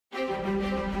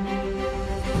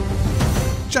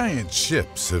Giant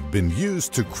ships have been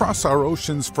used to cross our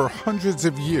oceans for hundreds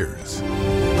of years.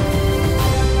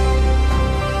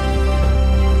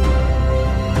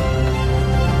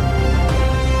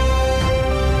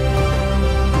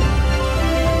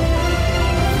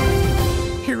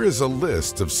 Here is a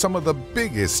list of some of the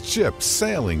biggest ships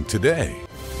sailing today.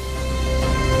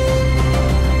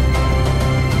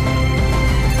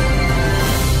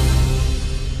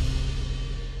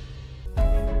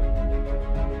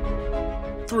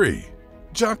 Three,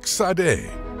 Jacques Sade.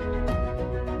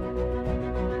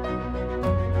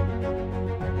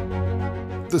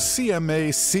 The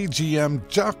CMA-CGM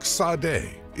Jacques Sade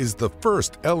is the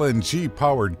first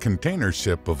LNG-powered container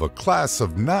ship of a class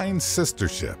of 9 sister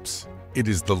ships. It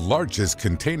is the largest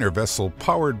container vessel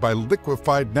powered by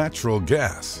liquefied natural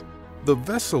gas. The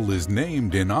vessel is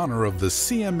named in honor of the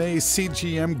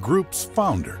CMA-CGM Group's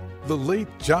founder, the late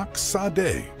Jacques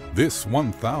Sade. This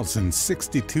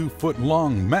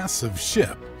 1,062-foot-long massive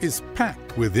ship is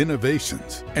packed with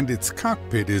innovations, and its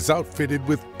cockpit is outfitted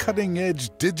with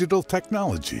cutting-edge digital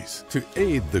technologies to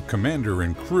aid the commander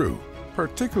and crew,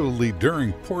 particularly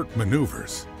during port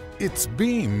maneuvers. Its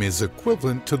beam is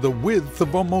equivalent to the width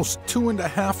of almost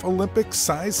 2.5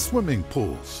 Olympic-sized swimming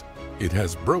pools. It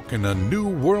has broken a new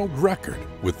world record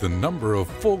with the number of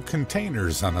full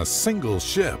containers on a single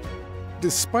ship.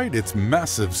 Despite its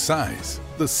massive size,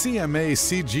 the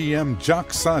CMA-CGM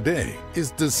Jacques Sade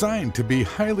is designed to be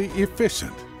highly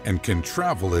efficient and can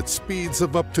travel at speeds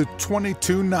of up to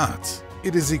 22 knots.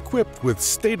 It is equipped with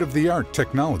state-of-the-art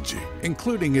technology,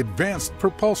 including advanced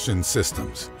propulsion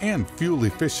systems and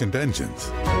fuel-efficient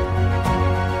engines.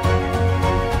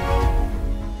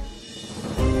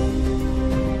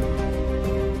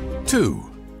 Two,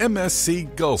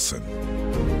 MSC Gulson.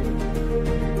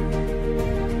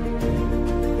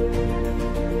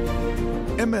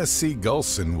 MSC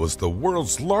Gulson was the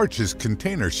world's largest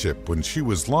container ship when she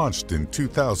was launched in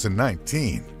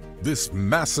 2019. This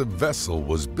massive vessel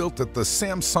was built at the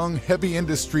Samsung Heavy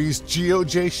Industries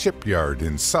GOJ shipyard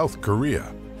in South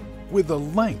Korea. With a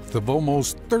length of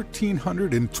almost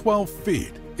 1,312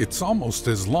 feet, it's almost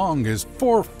as long as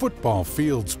 4 football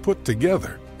fields put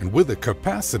together. And with a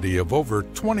capacity of over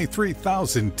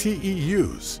 23,000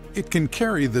 TEUs, it can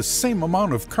carry the same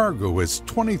amount of cargo as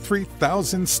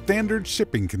 23,000 standard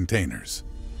shipping containers.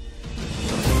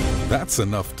 That's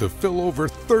enough to fill over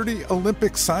 30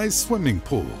 Olympic-sized swimming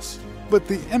pools. But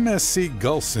the MSC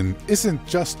Gulson isn't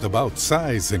just about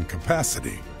size and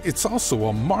capacity. It's also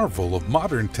a marvel of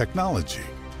modern technology,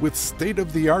 with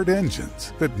state-of-the-art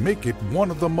engines that make it one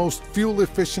of the most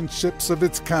fuel-efficient ships of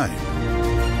its kind.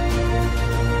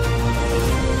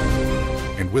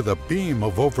 And with a beam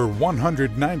of over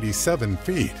 197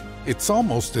 feet, it's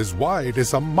almost as wide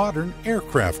as a modern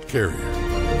aircraft carrier.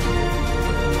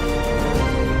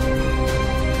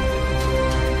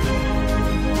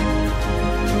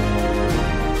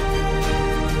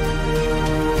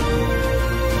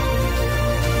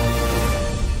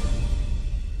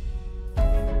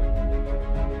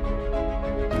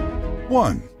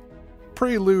 One,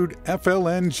 Prelude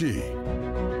FLNG.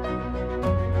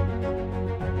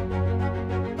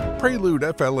 Prelude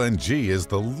FLNG is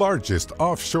the largest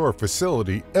offshore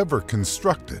facility ever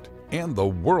constructed and the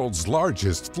world's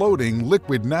largest floating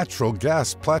liquid natural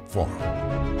gas platform.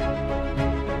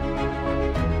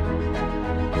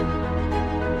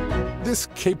 This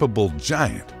capable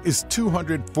giant is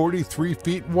 243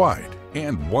 feet wide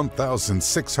and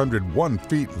 1,601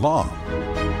 feet long.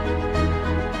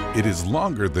 It is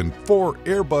longer than 4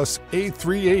 Airbus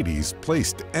A380s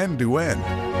placed end-to-end.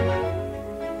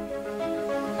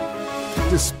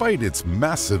 Despite its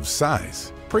massive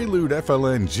size, Prelude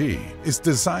FLNG is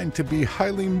designed to be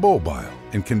highly mobile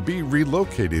and can be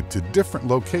relocated to different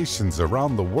locations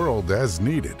around the world as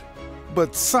needed.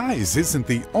 But size isn't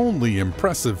the only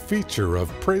impressive feature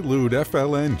of Prelude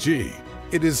FLNG.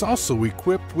 It is also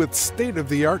equipped with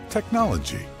state-of-the-art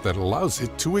technology that allows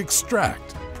it to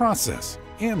extract, process,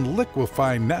 and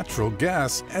liquefy natural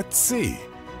gas at sea.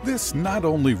 This not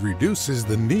only reduces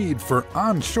the need for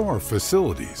onshore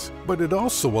facilities, but it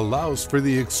also allows for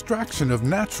the extraction of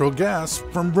natural gas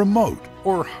from remote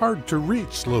or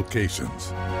hard-to-reach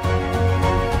locations.